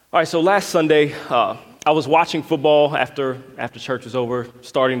All right, so last Sunday, I was watching football after church was over,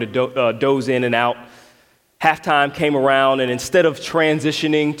 starting to doze in and out. Halftime came around, and instead of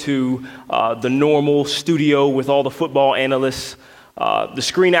transitioning to the normal studio with all the football analysts, the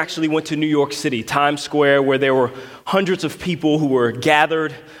screen actually went to New York City, Times Square, where there were hundreds of people who were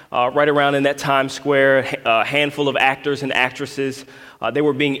gathered right around in that Times Square, a handful of actors and actresses. They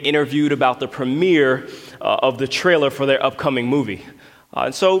were being interviewed about the premiere of the trailer for their upcoming movie.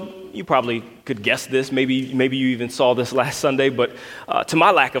 And so you probably could guess this, maybe you even saw this last Sunday, but to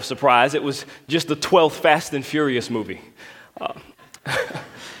my lack of surprise, it was just the 12th Fast and Furious movie.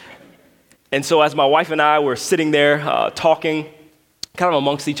 And so as my wife and I were sitting there talking, kind of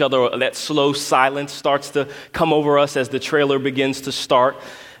amongst each other, that slow silence starts to come over us as the trailer begins to start,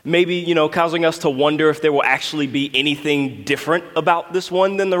 maybe, causing us to wonder if there will actually be anything different about this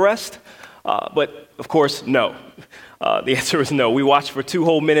one than the rest. But of course, no. The answer is no. We watched for 2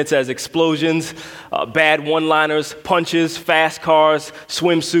 whole minutes as explosions, bad one-liners, punches, fast cars,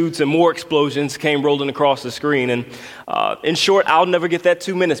 swimsuits, and more explosions came rolling across the screen. And in short, I'll never get that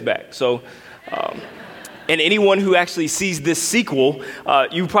 2 minutes back. So, and anyone who actually sees this sequel,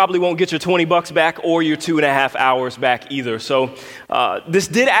 you probably won't get your $20 back or your 2.5 hours back either. So this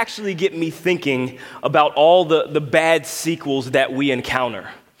did actually get me thinking about all the bad sequels that we encounter.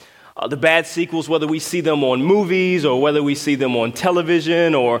 The bad sequels, whether we see them on movies or whether we see them on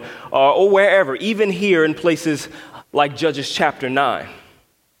television or wherever, even here in places like Judges chapter 9.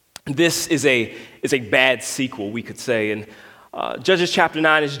 This is a bad sequel, we could say. And Judges chapter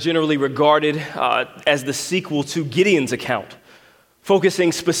 9 is generally regarded as the sequel to Gideon's account,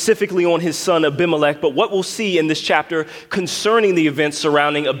 focusing specifically on his son Abimelech. But what we'll see in this chapter concerning the events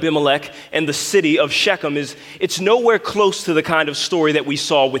surrounding Abimelech and the city of Shechem is it's nowhere close to the kind of story that we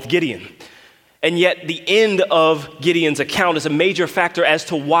saw with Gideon. And yet the end of Gideon's account is a major factor as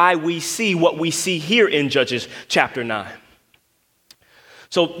to why we see what we see here in Judges chapter 9.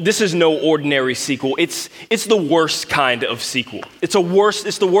 So this is no ordinary sequel. It's the worst kind of sequel. It's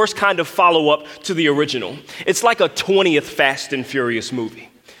the worst kind of follow-up to the original. It's like a 20th Fast and Furious movie.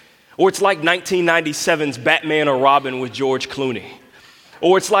 Or it's like 1997's Batman or Robin with George Clooney.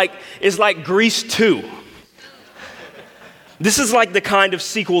 Or it's like Grease 2. This is like the kind of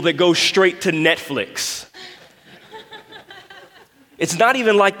sequel that goes straight to Netflix. It's not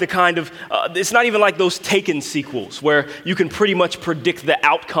even like it's not even like those Taken sequels where you can pretty much predict the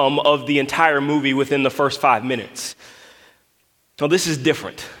outcome of the entire movie within the first 5 minutes. No, this is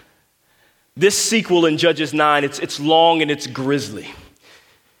different. This sequel in Judges 9, it's long and it's grisly.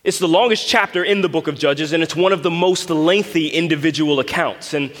 It's the longest chapter in the book of Judges, and it's one of the most lengthy individual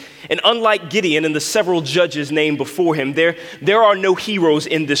accounts. And unlike Gideon and the several judges named before him, there are no heroes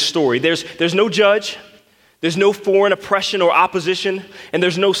in this story. There's no judge. There's no foreign oppression or opposition, and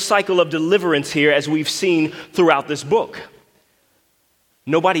there's no cycle of deliverance here as we've seen throughout this book.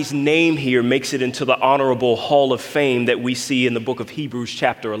 Nobody's name here makes it into the honorable hall of fame that we see in the book of Hebrews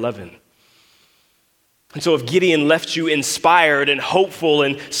chapter 11. And so if Gideon left you inspired and hopeful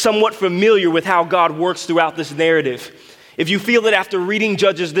and somewhat familiar with how God works throughout this narrative, if you feel that after reading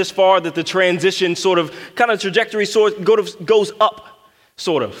Judges this far that the transition trajectory goes up,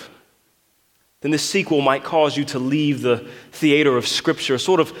 then this sequel might cause you to leave the theater of Scripture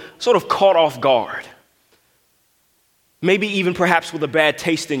sort of caught off guard. Maybe even perhaps with a bad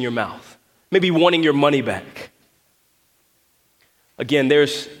taste in your mouth. Maybe wanting your money back. Again,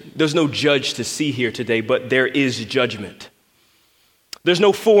 there's no judge to see here today, but there is judgment. There's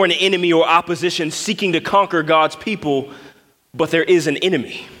no foreign enemy or opposition seeking to conquer God's people, but there is an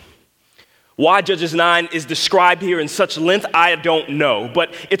enemy. Why Judges 9 is described here in such length, I don't know,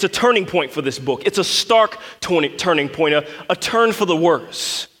 but it's a turning point for this book. It's a stark turning point, a turn for the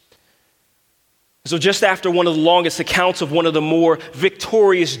worse. So just after one of the longest accounts of one of the more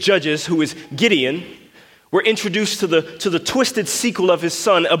victorious judges, who is Gideon, we're introduced to the twisted sequel of his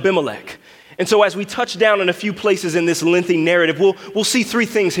son Abimelech. And so as we touch down in a few places in this lengthy narrative, we'll see 3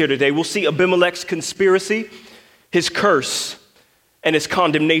 things here today. We'll see Abimelech's conspiracy, his curse, and his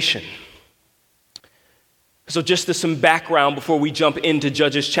condemnation. So just as some background before we jump into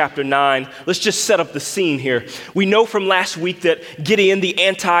Judges chapter 9, let's just set up the scene here. We know from last week that Gideon, the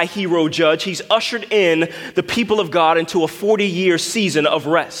anti-hero judge, he's ushered in the people of God into a 40-year season of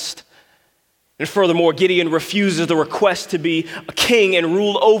rest. And furthermore, Gideon refuses the request to be a king and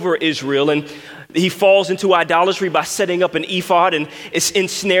rule over Israel, and he falls into idolatry by setting up an ephod and is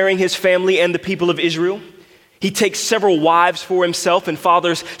ensnaring his family and the people of Israel. He takes several wives for himself and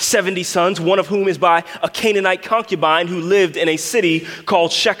fathers 70 sons, one of whom is by a Canaanite concubine who lived in a city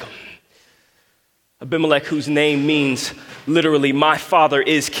called Shechem. Abimelech, whose name means literally, my father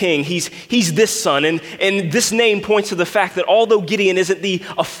is king. He's this son. And this name points to the fact that although Gideon isn't the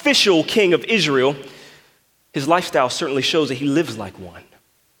official king of Israel, his lifestyle certainly shows that he lives like one.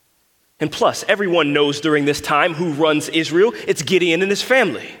 And plus, everyone knows during this time who runs Israel. It's Gideon and his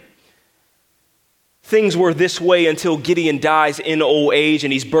family. Things were this way until Gideon dies in old age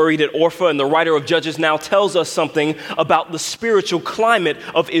and he's buried at Ophrah. And the writer of Judges now tells us something about the spiritual climate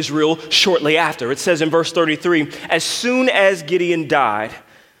of Israel shortly after. It says in verse 33, as soon as Gideon died,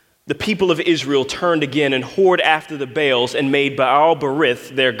 the people of Israel turned again and whored after the Baals and made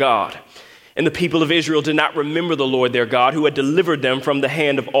Baal-berith their god. And the people of Israel did not remember the Lord their God, who had delivered them from the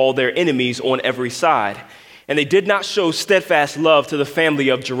hand of all their enemies on every side. And they did not show steadfast love to the family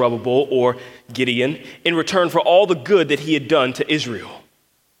of Jerubbabel or Gideon in return for all the good that he had done to Israel.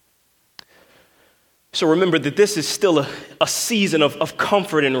 So remember that this is still a season of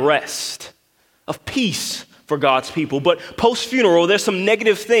comfort and rest, of peace for God's people. But post-funeral, there's some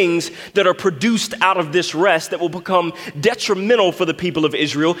negative things that are produced out of this rest that will become detrimental for the people of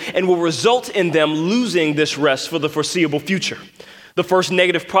Israel and will result in them losing this rest for the foreseeable future. The first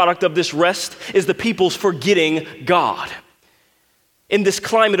negative product of this rest is the people's forgetting God. In this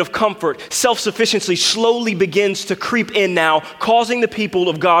climate of comfort, self-sufficiency slowly begins to creep in now, causing the people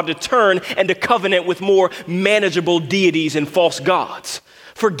of God to turn and to covenant with more manageable deities and false gods,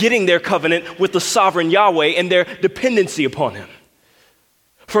 forgetting their covenant with the sovereign Yahweh and their dependency upon him.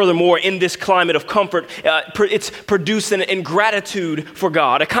 Furthermore, in this climate of comfort, it's produced an ingratitude for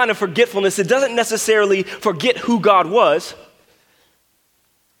God, a kind of forgetfulness that doesn't necessarily forget who God was.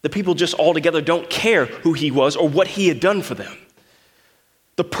 The people just altogether don't care who he was or what he had done for them.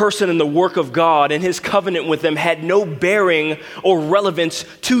 The person and the work of God and his covenant with them had no bearing or relevance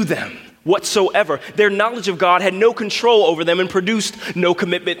to them whatsoever. Their knowledge of God had no control over them and produced no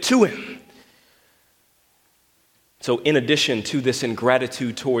commitment to him. So in addition to this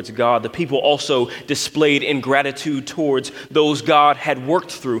ingratitude towards God, the people also displayed ingratitude towards those God had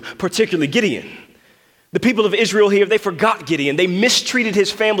worked through, particularly Gideon. The people of Israel here, they forgot Gideon. They mistreated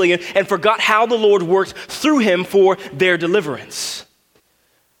his family and forgot how the Lord worked through him for their deliverance.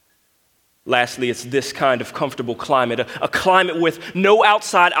 Lastly, it's this kind of comfortable climate, a climate with no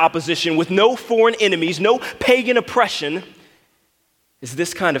outside opposition, with no foreign enemies, no pagan oppression, is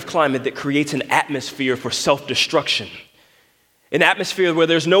this kind of climate that creates an atmosphere for self-destruction, an atmosphere where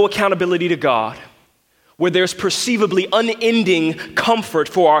there's no accountability to God, where there's perceivably unending comfort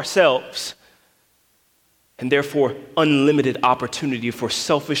for ourselves, and therefore unlimited opportunity for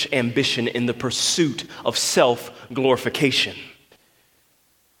selfish ambition in the pursuit of self-glorification.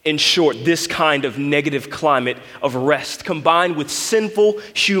 In short, this kind of negative climate of rest, combined with sinful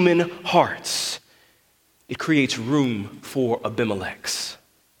human hearts, it creates room for Abimelechs.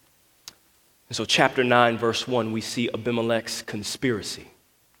 And so chapter 9, verse 1, we see Abimelech's conspiracy.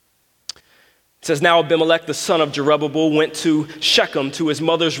 It says, now Abimelech, the son of Jerubbabel, went to Shechem to his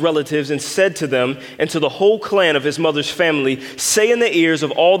mother's relatives and said to them and to the whole clan of his mother's family, say in the ears of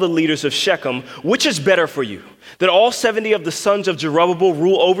all the leaders of Shechem, which is better for you, that all 70 of the sons of Jerubbabel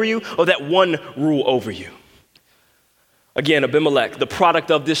rule over you, or that one rule over you? Again, Abimelech, the product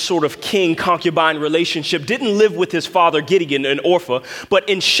of this sort of king-concubine relationship, didn't live with his father Gideon in Ophrah, but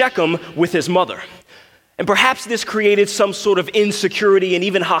in Shechem with his mother. And perhaps this created some sort of insecurity and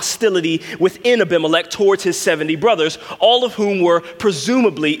even hostility within Abimelech towards his 70 brothers, all of whom were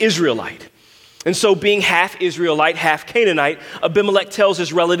presumably Israelite. And so being half Israelite, half Canaanite, Abimelech tells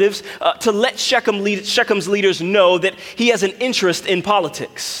his relatives to let Shechem's leaders know that he has an interest in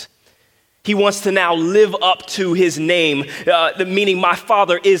politics. He wants to now live up to his name, meaning my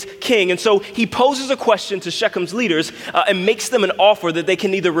father is king. And so he poses a question to Shechem's leaders and makes them an offer that they can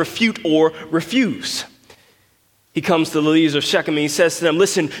neither refute or refuse. He comes to the leaders of Shechem and he says to them,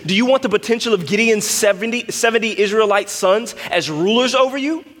 listen, do you want the potential of Gideon's 70 Israelite sons as rulers over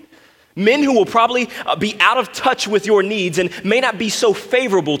you? Men who will probably be out of touch with your needs and may not be so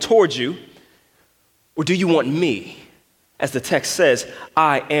favorable towards you? Or do you want me? As the text says,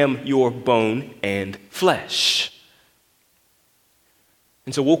 I am your bone and flesh.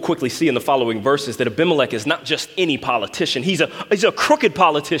 And so we'll quickly see in the following verses that Abimelech is not just any politician. He's a crooked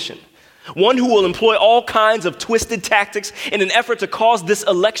politician. One who will employ all kinds of twisted tactics in an effort to cause this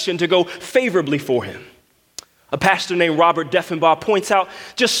election to go favorably for him. A pastor named Robert Deffinbaugh points out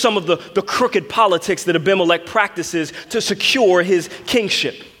just some of the crooked politics that Abimelech practices to secure his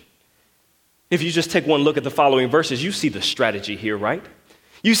kingship. If you just take one look at the following verses, you see the strategy here, right?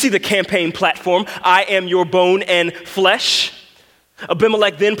 You see the campaign platform, I am your bone and flesh.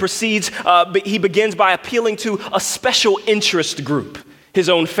 Abimelech then proceeds, he begins by appealing to a special interest group. his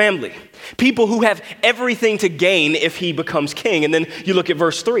own family, people who have everything to gain if he becomes king. And then you look at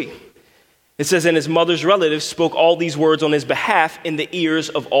verse 3. It says, and his mother's relatives spoke all these words on his behalf in the ears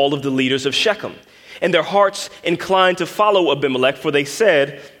of all of the leaders of Shechem. And their hearts inclined to follow Abimelech, for they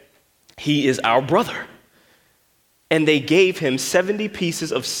said, he is our brother. And they gave him 70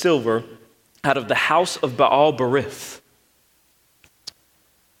 pieces of silver out of the house of Baal-berith.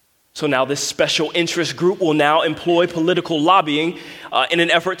 So now this special interest group will now employ political lobbying in an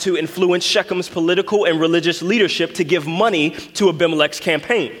effort to influence Shechem's political and religious leadership to give money to Abimelech's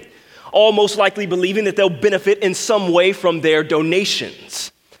campaign, all most likely believing that they'll benefit in some way from their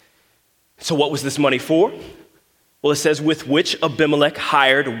donations. So what was this money for? Well, it says, with which Abimelech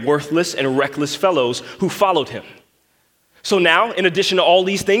hired worthless and reckless fellows who followed him. So now, in addition to all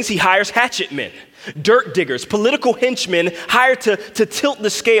these things, he hires hatchet men, dirt diggers, political henchmen hired to tilt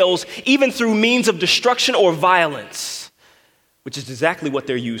the scales even through means of destruction or violence, which is exactly what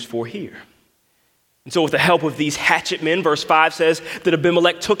they're used for here. And so with the help of these hatchet men, verse 5 says that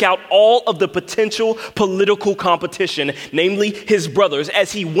Abimelech took out all of the potential political competition, namely his brothers,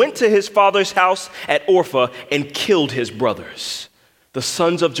 as he went to his father's house at Orpha and killed his brothers, the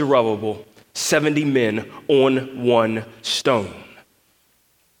sons of Jerubbaal, 70 men on one stone.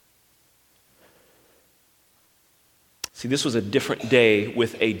 See, this was a different day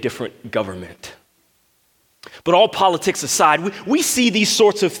with a different government. But all politics aside, we see these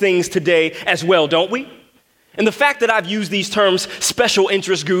sorts of things today as well, don't we? And the fact that I've used these terms, special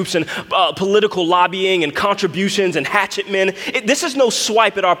interest groups and political lobbying and contributions and hatchet men, this is no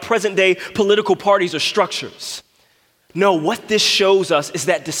swipe at our present day political parties or structures. No, what this shows us is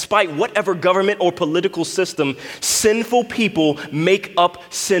that despite whatever government or political system, sinful people make up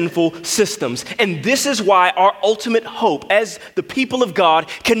sinful systems. And this is why our ultimate hope as the people of God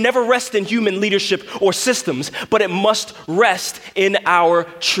can never rest in human leadership or systems, but it must rest in our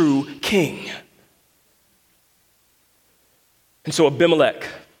true King. And so Abimelech,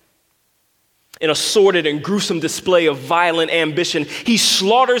 in a sordid and gruesome display of violent ambition, he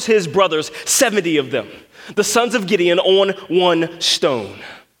slaughters his brothers, 70 of them, the sons of Gideon, on one stone.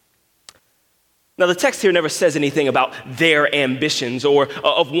 Now, the text here never says anything about their ambitions or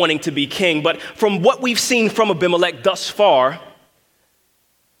of wanting to be king, but from what we've seen from Abimelech thus far,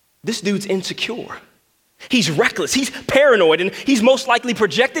 this dude's insecure. He's reckless, he's paranoid, and he's most likely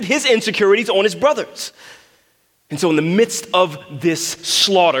projected his insecurities on his brothers. And so in the midst of this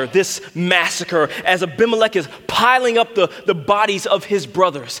slaughter, this massacre, as Abimelech is piling up the bodies of his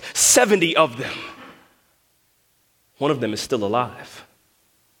brothers, 70 of them, one of them is still alive.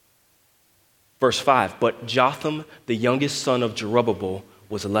 Verse 5, but Jotham, the youngest son of Jerubbaal,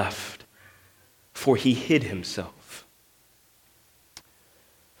 was left, for he hid himself.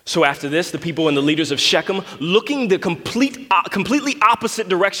 So after this, the people and the leaders of Shechem, looking the completely opposite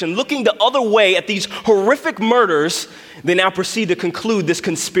direction, looking the other way at these horrific murders, they now proceed to conclude this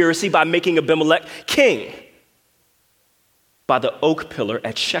conspiracy by making Abimelech king by the oak pillar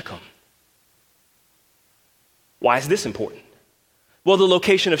at Shechem. Why is this important? Well, the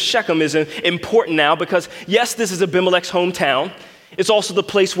location of Shechem is important now because, yes, this is Abimelech's hometown. It's also the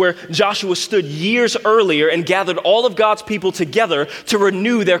place where Joshua stood years earlier and gathered all of God's people together to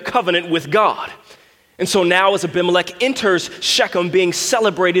renew their covenant with God. And so now as Abimelech enters Shechem, being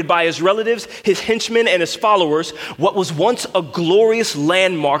celebrated by his relatives, his henchmen, and his followers, what was once a glorious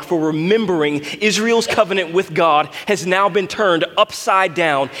landmark for remembering Israel's covenant with God has now been turned upside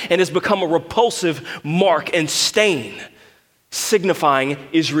down and has become a repulsive mark and stain, signifying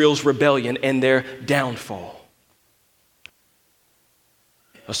Israel's rebellion and their downfall.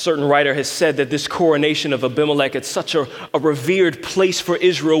 A certain writer has said that this coronation of Abimelech at such a revered place for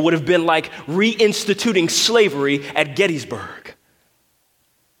Israel would have been like reinstituting slavery at Gettysburg.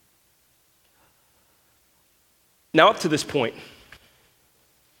 Now, up to this point,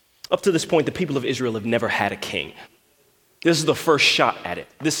 the people of Israel have never had a king. This is the first shot at it,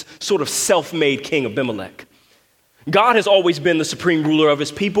 this sort of self-made king Abimelech. God has always been the supreme ruler of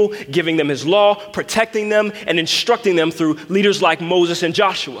his people, giving them his law, protecting them, and instructing them through leaders like Moses and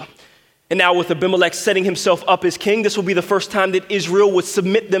Joshua. And now with Abimelech setting himself up as king, this will be the first time that Israel would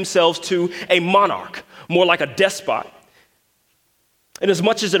submit themselves to a monarch, more like a despot. And as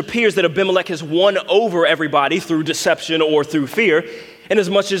much as it appears that Abimelech has won over everybody through deception or through fear, and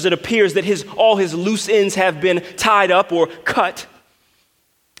as much as it appears that all his loose ends have been tied up or cut,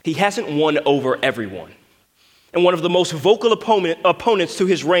 he hasn't won over everyone. And one of the most vocal opponents to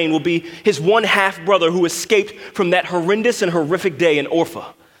his reign will be his one half-brother who escaped from that horrendous and horrific day in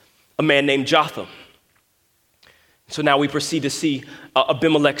Orpha, a man named Jotham. So now we proceed to see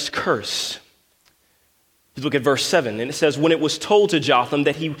Abimelech's curse. You look at verse 7, and it says, when it was told to Jotham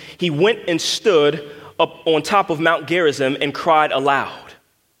that he went and stood up on top of Mount Gerizim and cried aloud.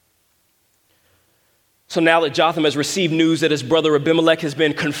 So now that Jotham has received news that his brother Abimelech has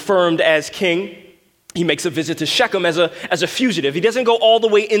been confirmed as king, he makes a visit to Shechem as a fugitive. He doesn't go all the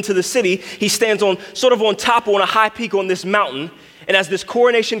way into the city. He stands on top on a high peak on this mountain. And as this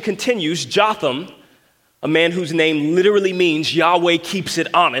coronation continues, Jotham, a man whose name literally means Yahweh keeps it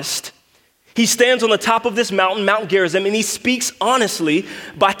honest, he stands on the top of this mountain, Mount Gerizim, and he speaks honestly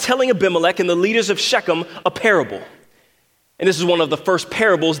by telling Abimelech and the leaders of Shechem a parable. And this is one of the first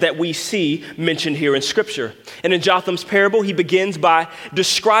parables that we see mentioned here in Scripture. And in Jotham's parable, he begins by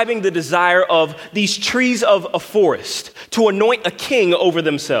describing the desire of these trees of a forest to anoint a king over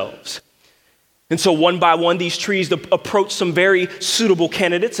themselves. And so one by one, these trees approach some very suitable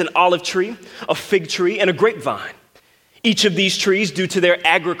candidates: an olive tree, a fig tree, and a grapevine. Each of these trees, due to their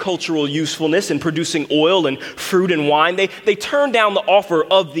agricultural usefulness in producing oil and fruit and wine, they turn down the offer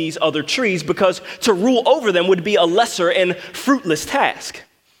of these other trees because to rule over them would be a lesser and fruitless task.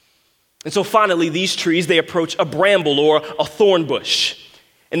 And so finally, these trees, they approach a bramble or a thorn bush,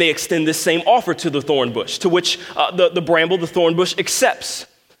 and they extend this same offer to the thorn bush, to which the thorn bush accepts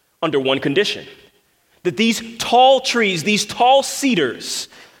under one condition: that these tall trees, these tall cedars,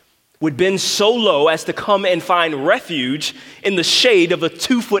 would bend so low as to come and find refuge in the shade of a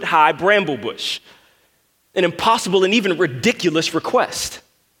 2-foot-high bramble bush. An impossible and even ridiculous request.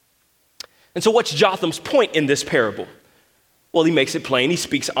 And so what's Jotham's point in this parable? Well, he makes it plain. He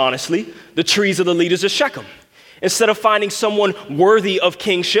speaks honestly. The trees are the leaders of Shechem. Instead of finding someone worthy of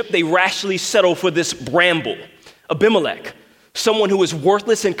kingship, they rashly settle for this bramble, Abimelech, someone who is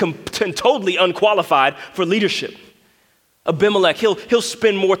worthless and totally unqualified for leadership. Abimelech, he'll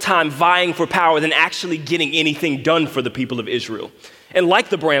spend more time vying for power than actually getting anything done for the people of Israel. And like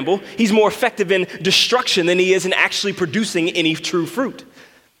the bramble, he's more effective in destruction than he is in actually producing any true fruit.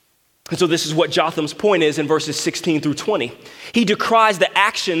 And so this is what Jotham's point is in verses 16 through 20. He decries the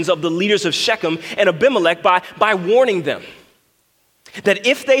actions of the leaders of Shechem and Abimelech by warning them that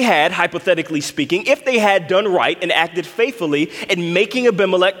if they had, hypothetically speaking, if they had done right and acted faithfully in making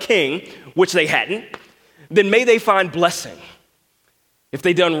Abimelech king, which they hadn't, then may they find blessing. If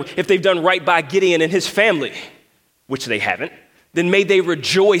they've done right by Gideon and his family, which they haven't, then may they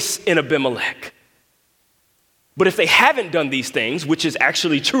rejoice in Abimelech. But if they haven't done these things, which is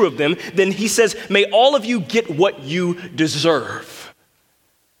actually true of them, then he says, may all of you get what you deserve: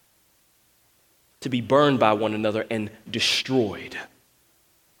 to be burned by one another and destroyed.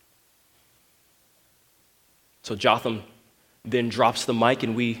 So Jotham then drops the mic,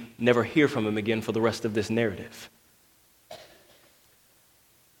 and we never hear from him again for the rest of this narrative.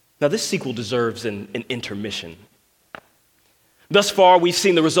 Now, this sequel deserves an intermission. Thus far, we've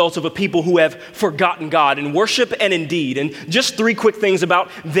seen the results of a people who have forgotten God in worship and in deed. And just 3 quick things about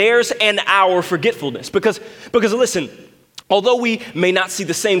theirs and our forgetfulness. Because listen, although we may not see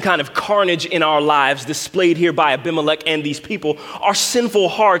the same kind of carnage in our lives displayed here by Abimelech and these people, our sinful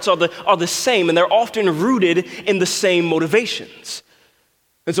hearts are the same, and they're often rooted in the same motivations.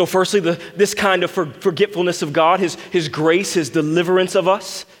 And so firstly, this kind of forgetfulness of God, his grace, his deliverance of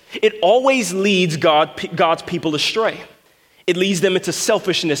us, it always leads God's people astray. It leads them into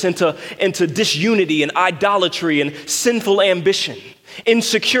selfishness, into disunity and idolatry and sinful ambition,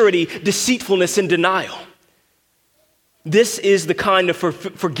 insecurity, deceitfulness, and denial. This is the kind of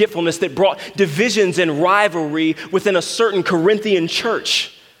forgetfulness that brought divisions and rivalry within a certain Corinthian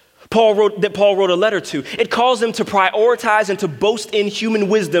church Paul wrote a letter to. It calls them to prioritize and to boast in human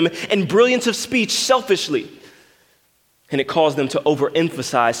wisdom and brilliance of speech selfishly. And it calls them to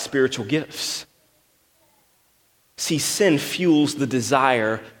overemphasize spiritual gifts. See, sin fuels the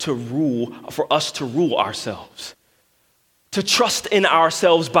desire for us to rule ourselves, to trust in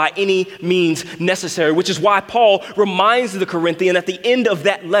ourselves by any means necessary, which is why Paul reminds the Corinthians at the end of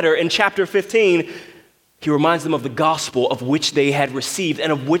that letter in chapter 15, he reminds them of the gospel of which they had received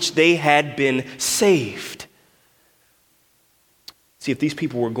and of which they had been saved. See, if these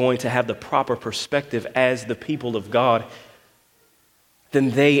people were going to have the proper perspective as the people of God,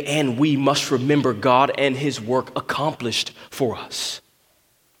 then they and we must remember God and his work accomplished for us.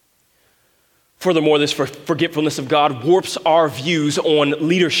 Furthermore, this forgetfulness of God warps our views on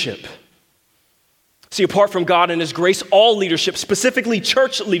leadership. See, apart from God and his grace, all leadership, specifically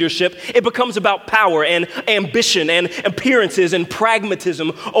church leadership, it becomes about power and ambition and appearances and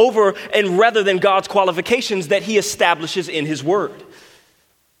pragmatism over and rather than God's qualifications that he establishes in his word.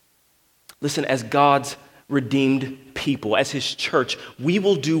 Listen, as God's redeemed people, as his church, we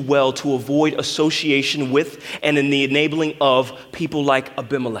will do well to avoid association with and in the enabling of people like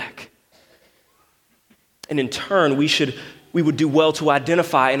Abimelech. And in turn, we would do well to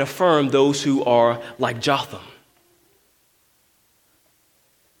identify and affirm those who are like Jotham.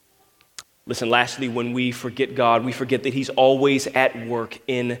 Listen, lastly, when we forget God, we forget that he's always at work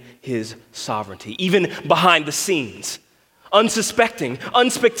in his sovereignty, even behind the scenes, unsuspecting,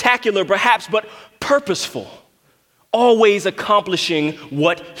 unspectacular perhaps, but purposeful, always accomplishing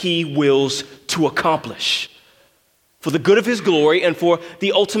what he wills to accomplish for the good of his glory and for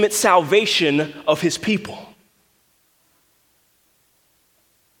the ultimate salvation of his people.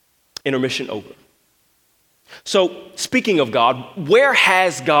 Intermission over. So, speaking of God, where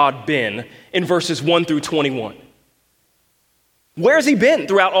has God been in verses 1 through 21? Where has he been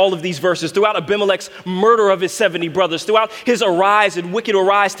throughout all of these verses, throughout Abimelech's murder of his 70 brothers, throughout his wicked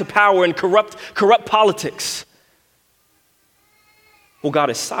rise to power and corrupt politics? Well, God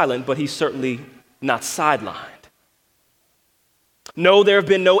is silent, but he's certainly not sidelined. No, there have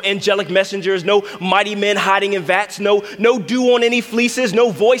been no angelic messengers, no mighty men hiding in vats, no dew on any fleeces, no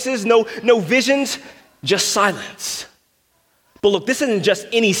voices, no visions. Just silence. But look, this isn't just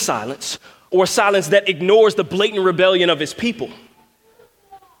any silence or silence that ignores the blatant rebellion of his people.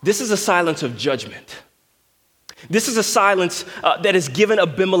 This is a silence of judgment. This is a silence that has given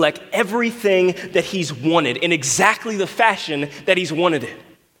Abimelech everything that he's wanted in exactly the fashion that he's wanted it.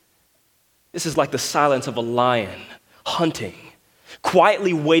 This is like the silence of a lion hunting,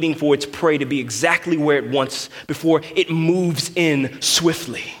 quietly waiting for its prey to be exactly where it wants before it moves in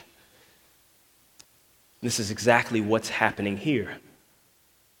swiftly. This is exactly what's happening here.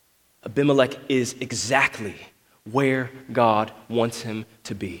 Abimelech is exactly where God wants him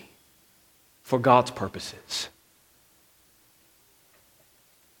to be for God's purposes.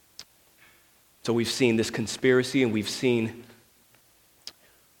 So we've seen this conspiracy and we've seen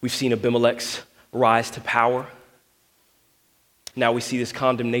Abimelech's rise to power. Now we see this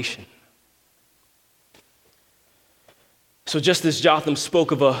condemnation. So just as Jotham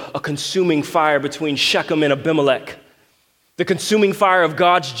spoke of a consuming fire between Shechem and Abimelech, the consuming fire of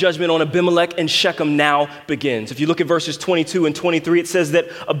God's judgment on Abimelech and Shechem now begins. If you look at verses 22 and 23, it says that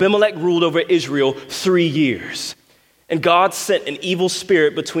Abimelech ruled over Israel 3 years. And God sent an evil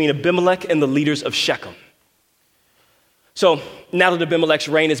spirit between Abimelech and the leaders of Shechem. So now that Abimelech's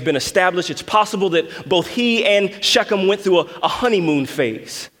reign has been established, it's possible that both he and Shechem went through a honeymoon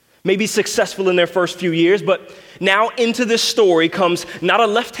phase. Maybe successful in their first few years, but now into this story comes not a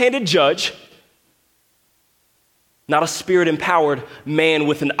left-handed judge, not a spirit-empowered man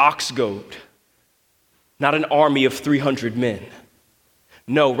with an ox goad, not an army of 300 men.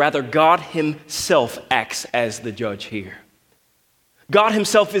 No, rather God himself acts as the judge here. God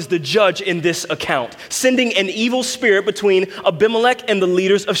himself is the judge in this account, sending an evil spirit between Abimelech and the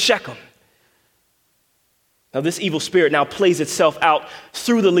leaders of Shechem. Now, this evil spirit now plays itself out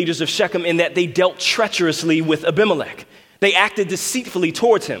through the leaders of Shechem in that they dealt treacherously with Abimelech. They acted deceitfully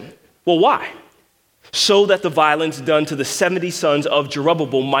towards him. Well, why? So that the violence done to the 70 sons of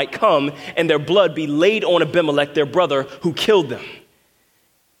Jerubbabel might come and their blood be laid on Abimelech, their brother, who killed them,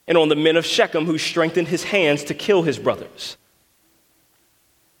 and on the men of Shechem who strengthened his hands to kill his brothers.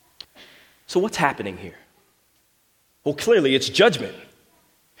 So what's happening here? Well, clearly it's judgment.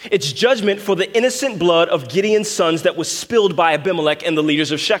 It's judgment for the innocent blood of Gideon's sons that was spilled by Abimelech and the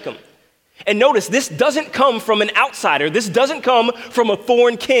leaders of Shechem. And notice, this doesn't come from an outsider. This doesn't come from a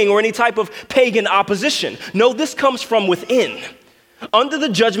foreign king or any type of pagan opposition. No, this comes from within. Under the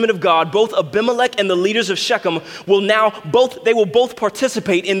judgment of God, both Abimelech and the leaders of Shechem will both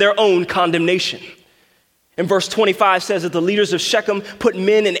participate in their own condemnation. And verse 25 says that the leaders of Shechem put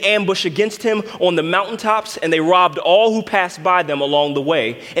men in ambush against him on the mountaintops, and they robbed all who passed by them along the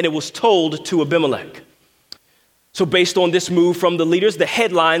way, and it was told to Abimelech. So based on this move from the leaders, the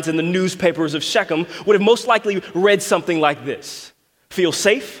headlines in the newspapers of Shechem would have most likely read something like this: "Feel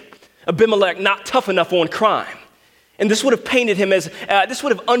safe? Abimelech not tough enough on crime." And this would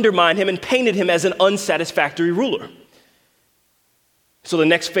have undermined him and painted him as an unsatisfactory ruler. So the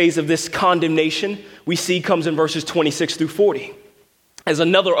next phase of this condemnation we see comes in verses 26 through 40, as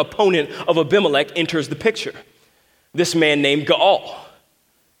another opponent of Abimelech enters the picture, this man named Gaal.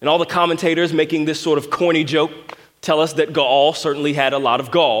 And all the commentators making this sort of corny joke tell us that Gaal certainly had a lot of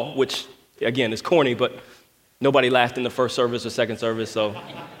gall, which again is corny, but nobody laughed in the first service or second service, so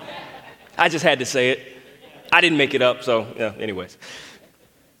I just had to say it. I didn't make it up, so yeah, anyways.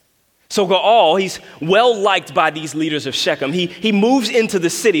 So Gaal, he's well liked by these leaders of Shechem. He moves into the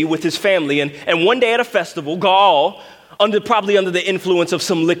city with his family, and one day at a festival, Gaal, probably under the influence of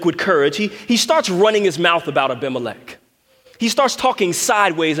some liquid courage, he starts running his mouth about Abimelech. He starts talking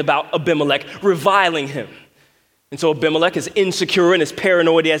sideways about Abimelech, reviling him. And so Abimelech, as insecure and as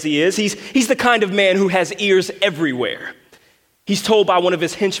paranoid as he is, he's the kind of man who has ears everywhere. He's told by one of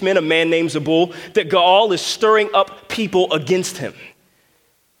his henchmen, a man named Zebul, that Gaal is stirring up people against him.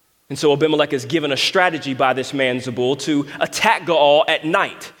 And so Abimelech is given a strategy by this man Zebul to attack Gaal at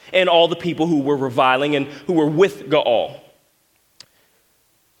night and all the people who were reviling and who were with Gaal.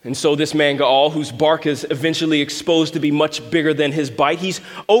 And so this man Gaal, whose bark is eventually exposed to be much bigger than his bite, he's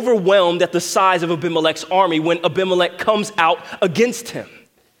overwhelmed at the size of Abimelech's army when Abimelech comes out against him.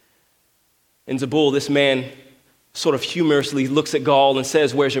 And Zebul, this man, sort of humorously looks at Gaal and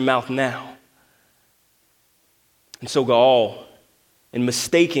says, "Where's your mouth now?" And so Gaal, in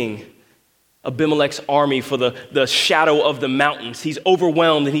mistaking Abimelech's army for the shadow of the mountains, he's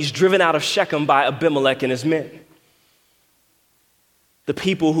overwhelmed and he's driven out of Shechem by Abimelech and his men. The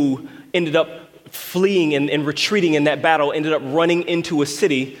people who ended up fleeing and retreating in that battle ended up running into a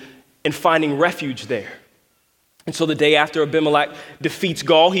city and finding refuge there. And so the day after Abimelech defeats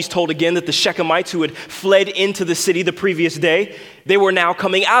Gaal, he's told again that the Shechemites who had fled into the city the previous day, they were now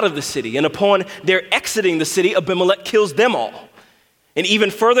coming out of the city. And upon their exiting the city, Abimelech kills them all. And even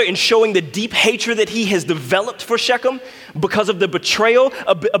further, in showing the deep hatred that he has developed for Shechem, because of the betrayal,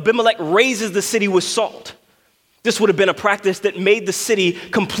 Abimelech razes the city with salt. This would have been a practice that made the city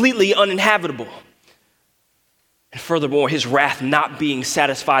completely uninhabitable. And furthermore, his wrath not being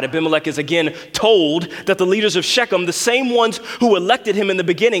satisfied, Abimelech is again told that the leaders of Shechem, the same ones who elected him in the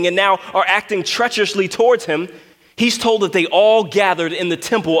beginning and now are acting treacherously towards him, he's told that they all gathered in the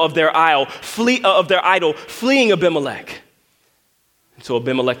temple of their idol, fleeing Abimelech. And so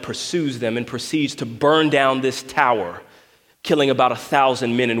Abimelech pursues them and proceeds to burn down this tower, killing about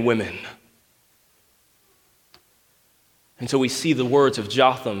 1,000 men and women. And so we see the words of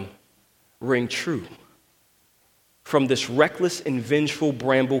Jotham ring true. From this reckless and vengeful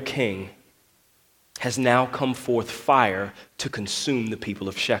bramble king has now come forth fire to consume the people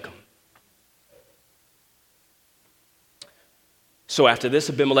of Shechem. So after this,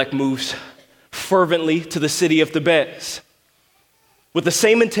 Abimelech moves fervently to the city of Thebez. With the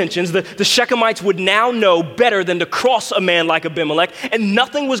same intentions, the Shechemites would now know better than to cross a man like Abimelech, and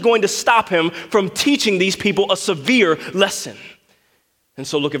nothing was going to stop him from teaching these people a severe lesson. And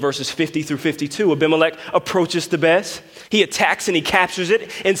so look at verses 50 through 52. Abimelech approaches Thebez. He attacks and he captures it.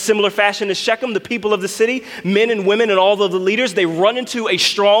 In similar fashion to Shechem, the people of the city, men and women and all of the leaders, they run into a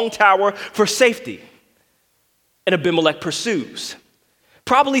strong tower for safety. And Abimelech pursues,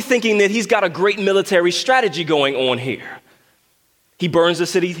 probably thinking that he's got a great military strategy going on here. He burns the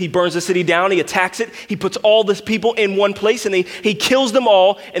city down, he attacks it, he puts all these people in one place, and he kills them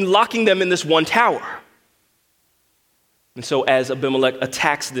all and locking them in this one tower. And so as Abimelech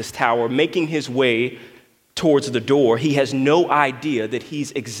attacks this tower, making his way towards the door, he has no idea that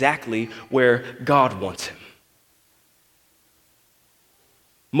he's exactly where God wants him.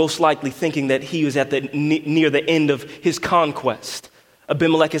 Most likely thinking that he was at near the end of his conquest.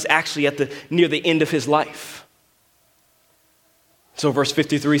 Abimelech is actually near the end of his life. So verse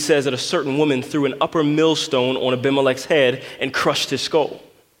 53 says that a certain woman threw an upper millstone on Abimelech's head and crushed his skull.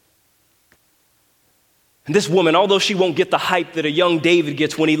 And this woman, although she won't get the hype that a young David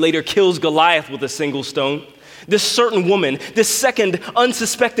gets when he later kills Goliath with a single stone, this certain woman, this second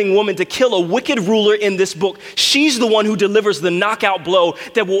unsuspecting woman to kill a wicked ruler in this book, she's the one who delivers the knockout blow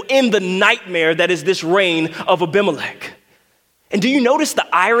that will end the nightmare that is this reign of Abimelech. And do you notice the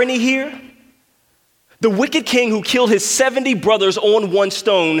irony here? The wicked king who killed his 70 brothers on one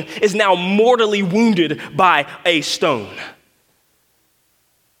stone is now mortally wounded by a stone.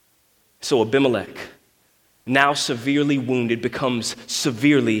 So Abimelech, now severely wounded, becomes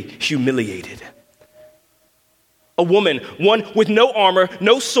severely humiliated. A woman, one with no armor,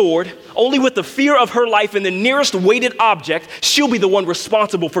 no sword, only with the fear of her life and the nearest weighted object, she'll be the one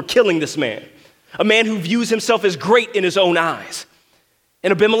responsible for killing this man. A man who views himself as great in his own eyes.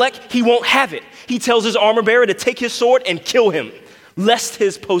 And Abimelech, he won't have it. He tells his armor bearer to take his sword and kill him, lest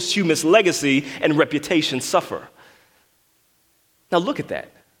his posthumous legacy and reputation suffer. Now look at that.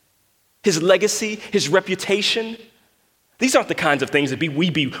 His legacy, his reputation, these aren't the kinds of things that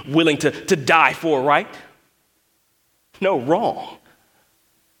we'd be willing to die for, right? No, wrong.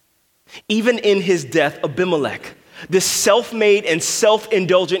 Even in his death, Abimelech, this self-made and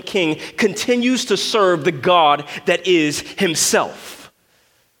self-indulgent king, continues to serve the God that is himself.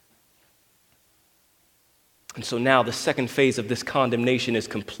 And so now the second phase of this condemnation is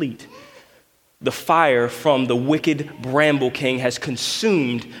complete. The fire from the wicked bramble king has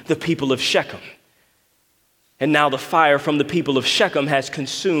consumed the people of Shechem. And now the fire from the people of Shechem has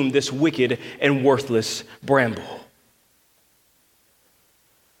consumed this wicked and worthless bramble.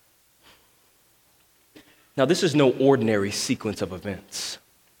 Now, this is no ordinary sequence of events.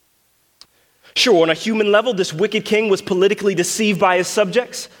 Sure, on a human level, this wicked king was politically deceived by his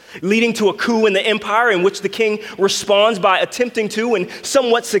subjects, leading to a coup in the empire in which the king responds by attempting to and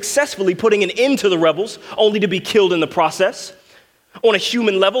somewhat successfully putting an end to the rebels, only to be killed in the process. On a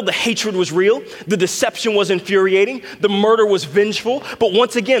human level, the hatred was real, the deception was infuriating, the murder was vengeful. But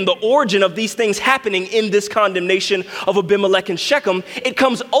once again, the origin of these things happening in this condemnation of Abimelech and Shechem, it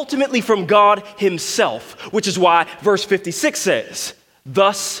comes ultimately from God himself, which is why verse 56 says,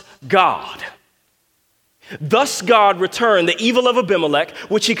 Thus God returned the evil of Abimelech,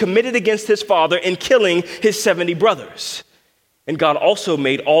 which he committed against his father in killing his 70 brothers. And God also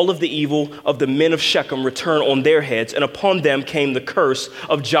made all of the evil of the men of Shechem return on their heads, and upon them came the curse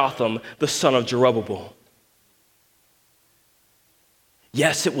of Jotham, the son of Jerubbaal.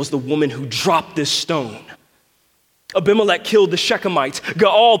 Yes, it was the woman who dropped this stone. Abimelech killed the Shechemites.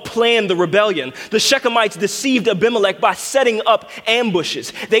 Gaal planned the rebellion. The Shechemites deceived Abimelech by setting up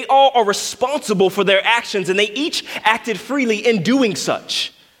ambushes. They all are responsible for their actions, and they each acted freely in doing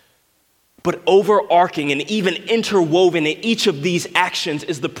such. But overarching and even interwoven in each of these actions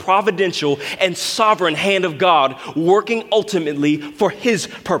is the providential and sovereign hand of God working ultimately for his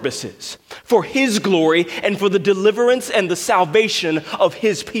purposes, for his glory, and for the deliverance and the salvation of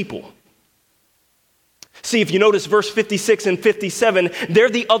his people. See, if you notice verse 56 and 57, they're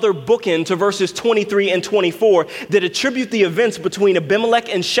the other bookend to verses 23 and 24 that attribute the events between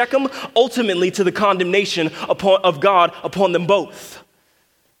Abimelech and Shechem ultimately to the condemnation of God upon them both.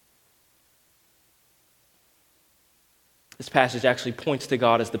 This passage actually points to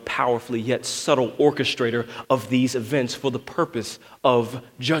God as the powerfully yet subtle orchestrator of these events for the purpose of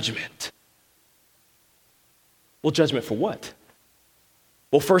judgment. Well, judgment for what?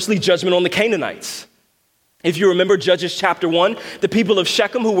 Well, firstly, judgment on the Canaanites. If you remember Judges chapter 1, the people of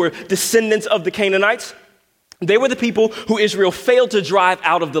Shechem, who were descendants of the Canaanites, they were the people who Israel failed to drive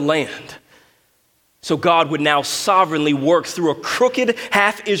out of the land. So God would now sovereignly work through a crooked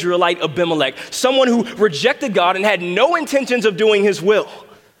half-Israelite Abimelech, someone who rejected God and had no intentions of doing his will.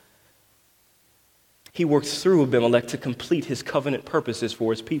 He worked through Abimelech to complete his covenant purposes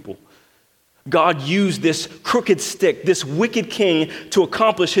for his people. God used this crooked stick, this wicked king, to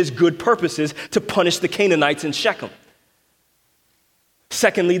accomplish his good purposes to punish the Canaanites in Shechem.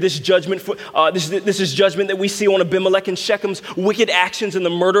 Secondly, this is judgment that we see on Abimelech and Shechem's wicked actions in the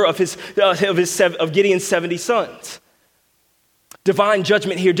murder of Gideon's 70 sons. Divine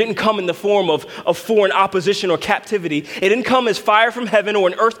judgment here didn't come in the form of foreign opposition or captivity. It didn't come as fire from heaven or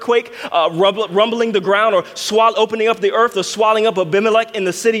an earthquake rumbling the ground or opening up the earth or swallowing up Abimelech in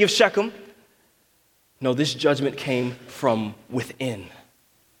the city of Shechem. No, this judgment came from within.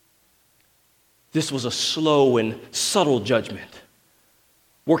 This was a slow and subtle judgment,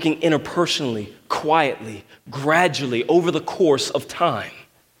 working interpersonally, quietly, gradually over the course of time.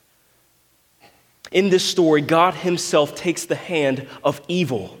 In this story, God himself takes the hand of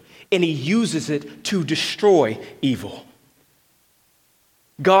evil and he uses it to destroy evil.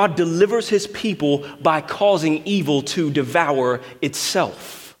 God delivers his people by causing evil to devour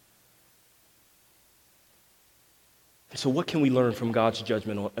itself. So what can we learn from God's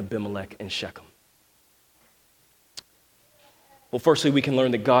judgment on Abimelech and Shechem? Well, firstly, we can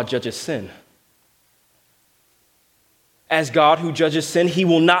learn that God judges sin. As God who judges sin, he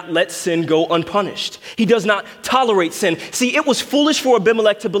will not let sin go unpunished. He does not tolerate sin. See, it was foolish for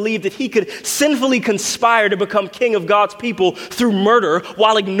Abimelech to believe that he could sinfully conspire to become king of God's people through murder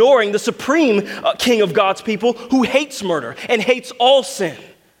while ignoring the supreme king of God's people who hates murder and hates all sin.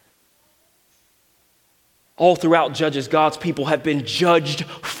 All throughout Judges, God's people have been judged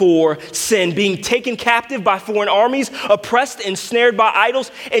for sin, being taken captive by foreign armies, oppressed, ensnared by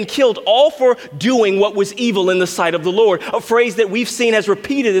idols, and killed, all for doing what was evil in the sight of the Lord, a phrase that we've seen has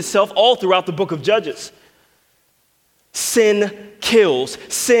repeated itself all throughout the book of Judges. Sin kills,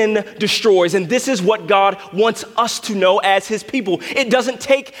 sin destroys, and this is what God wants us to know as his people. It doesn't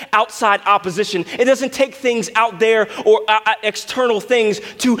take outside opposition. It doesn't take things out there or external things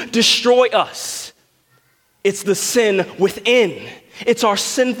to destroy us. It's the sin within. It's our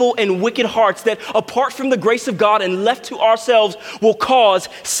sinful and wicked hearts that, apart from the grace of God and left to ourselves, will cause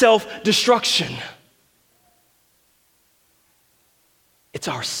self-destruction. It's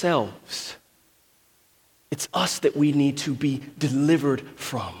ourselves. It's us that we need to be delivered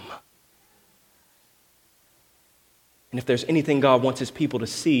from. And if there's anything God wants his people to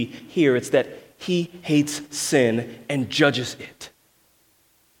see here, it's that he hates sin and judges it.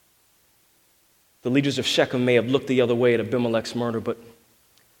 The leaders of Shechem may have looked the other way at Abimelech's murder, but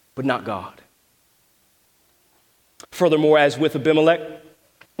not God. Furthermore, as with Abimelech,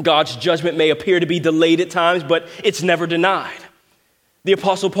 God's judgment may appear to be delayed at times, but it's never denied. The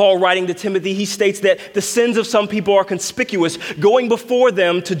Apostle Paul, writing to Timothy, he states that the sins of some people are conspicuous, going before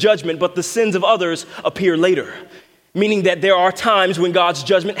them to judgment, but the sins of others appear later, meaning that there are times when God's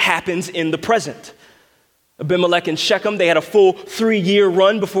judgment happens in the present. Abimelech and Shechem, they had a full 3-year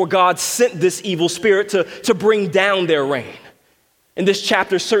run before God sent this evil spirit to bring down their reign. And this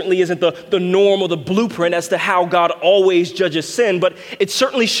chapter certainly isn't the norm or the blueprint as to how God always judges sin, but it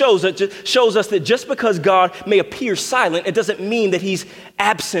certainly shows us that just because God may appear silent, it doesn't mean that he's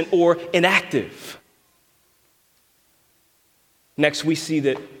absent or inactive. Next, we see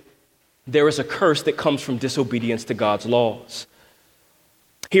that there is a curse that comes from disobedience to God's laws.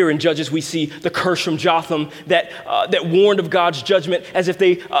 Here in Judges, we see the curse from Jotham that warned of God's judgment as if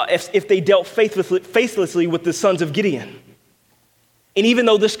they dealt faithlessly with the sons of Gideon. And even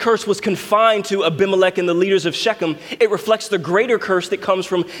though this curse was confined to Abimelech and the leaders of Shechem, it reflects the greater curse that comes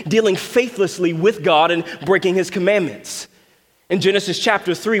from dealing faithlessly with God and breaking his commandments. In Genesis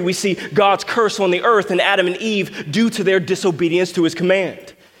chapter 3, we see God's curse on the earth and Adam and Eve due to their disobedience to his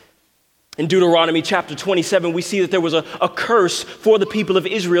command. In Deuteronomy chapter 27, we see that there was a curse for the people of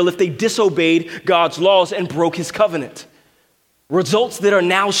Israel if they disobeyed God's laws and broke his covenant. Results that are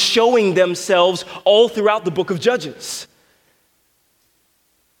now showing themselves all throughout the book of Judges.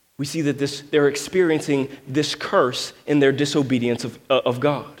 We see that they're experiencing this curse in their disobedience of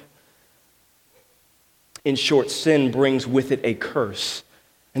God. In short, sin brings with it a curse,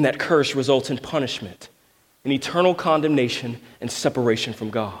 and that curse results in punishment, in eternal condemnation and separation from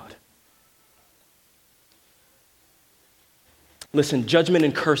God. Listen, judgment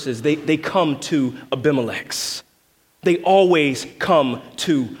and curses, they come to Abimelech's. They always come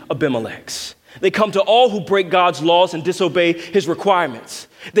to Abimelech's. They come to all who break God's laws and disobey his requirements.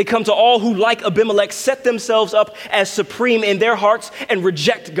 They come to all who, like Abimelech, set themselves up as supreme in their hearts and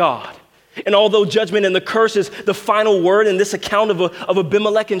reject God. And although judgment and the curse is the final word in this account of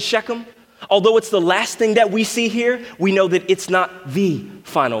Abimelech and Shechem, although it's the last thing that we see here, we know that it's not the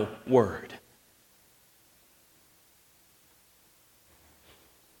final word.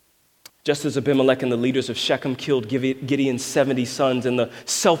 Just as Abimelech and the leaders of Shechem killed Gideon's 70 sons in the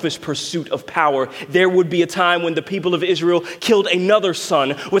selfish pursuit of power, there would be a time when the people of Israel killed another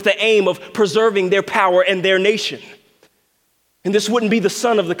son with the aim of preserving their power and their nation. And this wouldn't be the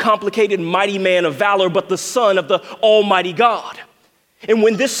son of the complicated mighty man of valor, but the son of the Almighty God. And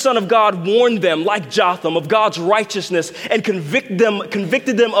when this son of God warned them, like Jotham, of God's righteousness and convicted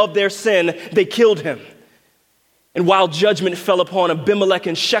them of their sin, they killed him. And while judgment fell upon Abimelech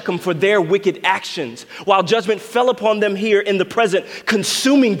and Shechem for their wicked actions, while judgment fell upon them here in the present,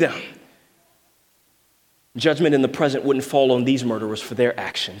 consuming them, judgment in the present wouldn't fall on these murderers for their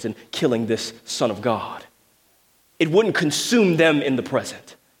actions in killing this son of God. It wouldn't consume them in the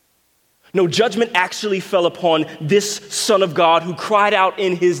present. No, judgment actually fell upon this son of God who cried out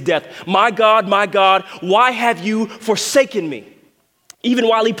in his death, my God, why have you forsaken me?" Even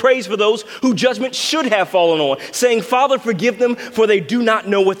while he prays for those who judgment should have fallen on, saying, "Father, forgive them, for they do not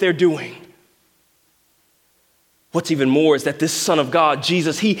know what they're doing." What's even more is that this son of God,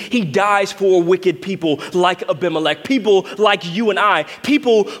 Jesus, he dies for wicked people like Abimelech, people like you and I,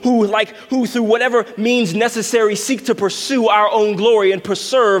 people who through whatever means necessary seek to pursue our own glory and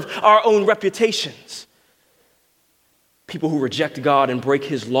preserve our own reputations. People who reject God and break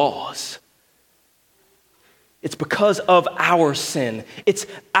his laws. It's because of our sin. It's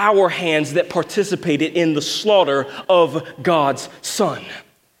our hands that participated in the slaughter of God's Son.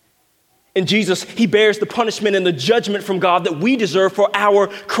 And Jesus, he bears the punishment and the judgment from God that we deserve for our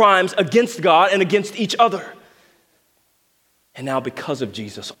crimes against God and against each other. And now because of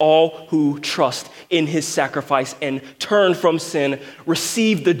Jesus, all who trust in his sacrifice and turn from sin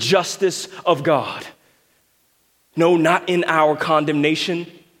receive the justice of God. No, not in our condemnation,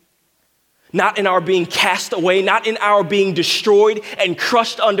 not in our being cast away, not in our being destroyed and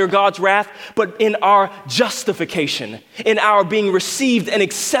crushed under God's wrath, but in our justification, in our being received and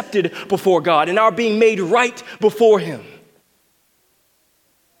accepted before God, in our being made right before him.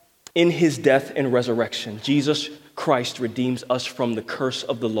 In his death and resurrection, Jesus Christ redeems us from the curse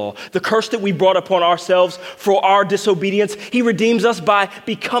of the law. The curse that we brought upon ourselves for our disobedience, he redeems us by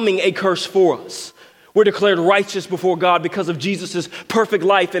becoming a curse for us. We're declared righteous before God because of Jesus' perfect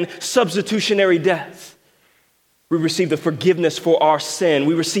life and substitutionary death. We receive the forgiveness for our sin.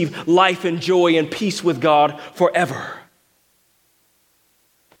 We receive life and joy and peace with God forever.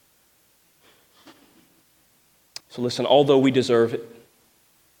 So listen, although we deserve it,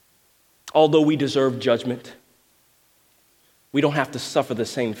 although we deserve judgment, we don't have to suffer the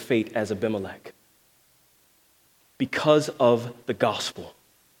same fate as Abimelech. Because of the gospel,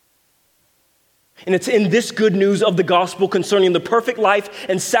 And it's in this good news of the gospel concerning the perfect life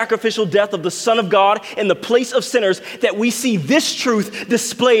and sacrificial death of the Son of God in the place of sinners that we see this truth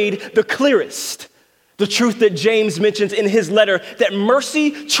displayed the clearest. The truth that James mentions in his letter, that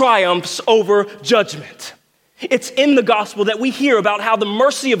mercy triumphs over judgment. It's in the gospel that we hear about how the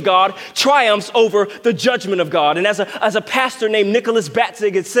mercy of God triumphs over the judgment of God. And as a pastor named Nicholas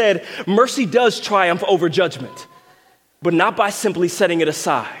Batzig had said, mercy does triumph over judgment, but not by simply setting it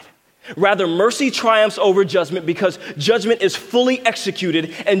aside. Rather, mercy triumphs over judgment because judgment is fully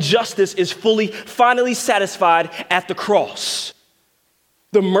executed and justice is finally satisfied at the cross.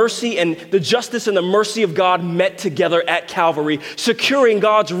 The mercy and the justice and the mercy of God met together at Calvary, securing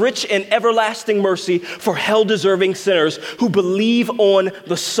God's rich and everlasting mercy for hell-deserving sinners who believe on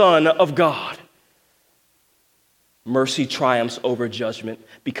the Son of God. Mercy triumphs over judgment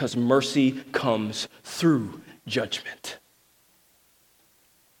because mercy comes through judgment.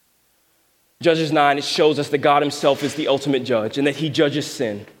 Judges 9, it shows us that God himself is the ultimate judge and that he judges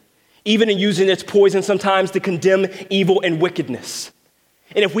sin, even in using its poison sometimes to condemn evil and wickedness.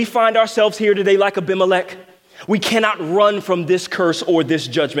 And if we find ourselves here today like Abimelech, we cannot run from this curse or this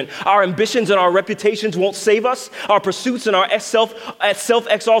judgment. Our ambitions and our reputations won't save us. Our pursuits and our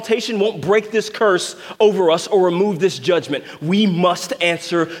self-exaltation won't break this curse over us or remove this judgment. We must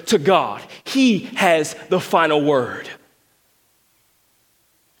answer to God. He has the final word.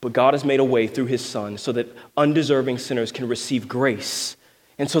 But God has made a way through his Son so that undeserving sinners can receive grace.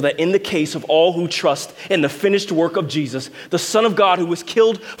 And so that in the case of all who trust in the finished work of Jesus, the Son of God who was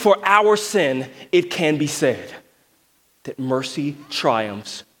killed for our sin, it can be said that mercy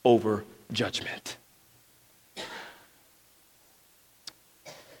triumphs over judgment.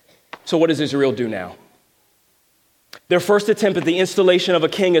 So what does Israel do now? Their first attempt at the installation of a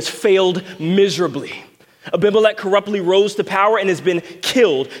king has failed miserably. Abimelech corruptly rose to power and has been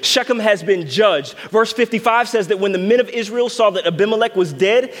killed. Shechem has been judged. Verse 55 says that when the men of Israel saw that Abimelech was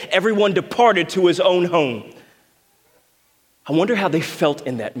dead, everyone departed to his own home. I wonder how they felt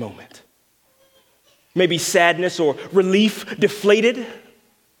in that moment. Maybe sadness or relief, deflated?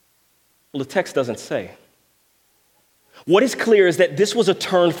 Well, the text doesn't say. What is clear is that this was a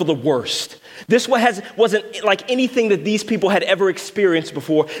turn for the worst. This wasn't like anything that these people had ever experienced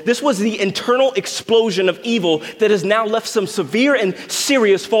before. This was the internal explosion of evil that has now left some severe and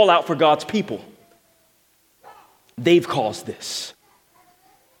serious fallout for God's people. They've caused this.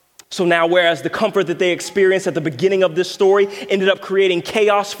 So now, whereas the comfort that they experienced at the beginning of this story ended up creating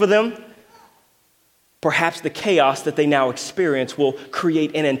chaos for them, perhaps the chaos that they now experience will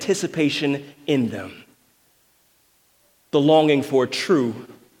create an anticipation in them. The longing for a true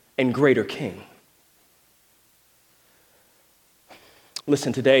and greater king.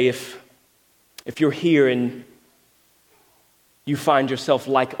 Listen, today, if you're here and you find yourself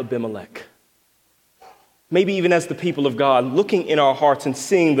like Abimelech, maybe even as the people of God, looking in our hearts and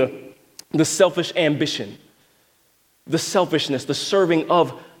seeing the selfish ambition, the selfishness, the serving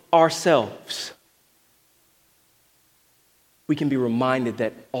of ourselves, we can be reminded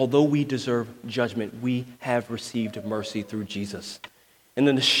that although we deserve judgment, we have received mercy through Jesus. And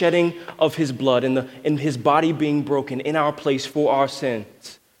then the shedding of his blood and his body being broken in our place for our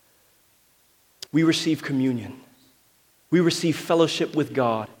sins, we receive communion. We receive fellowship with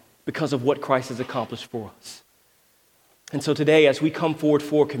God because of what Christ has accomplished for us. And so today, as we come forward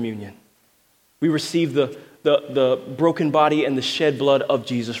for communion, we receive the broken body and the shed blood of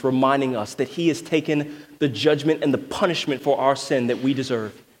Jesus, reminding us that he has taken the judgment and the punishment for our sin that we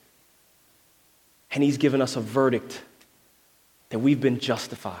deserve. And he's given us a verdict that we've been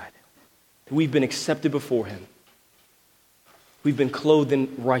justified, that we've been accepted before him. We've been clothed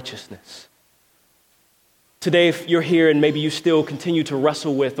in righteousness. Today, if you're here and maybe you still continue to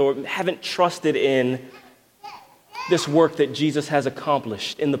wrestle with or haven't trusted in this work that Jesus has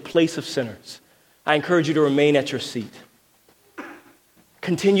accomplished in the place of sinners, I encourage you to remain at your seat.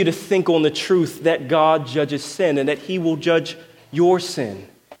 Continue to think on the truth that God judges sin and that he will judge your sin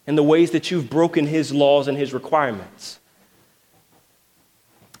and the ways that you've broken his laws and his requirements.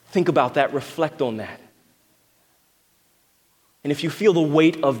 Think about that, reflect on that. And if you feel the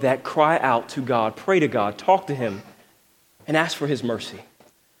weight of that, cry out to God, pray to God, talk to him, and ask for his mercy.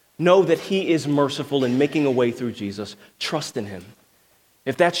 Know that he is merciful in making a way through Jesus. Trust in him.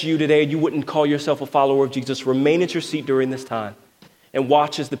 If that's you today and you wouldn't call yourself a follower of Jesus, remain at your seat during this time and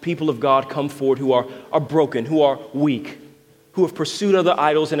watch as the people of God come forward who are broken, who are weak, who have pursued other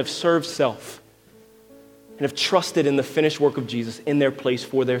idols and have served self and have trusted in the finished work of Jesus in their place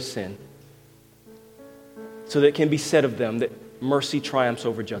for their sin, so that it can be said of them that mercy triumphs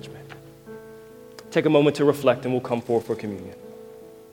over judgment. Take a moment to reflect and we'll come forward for communion.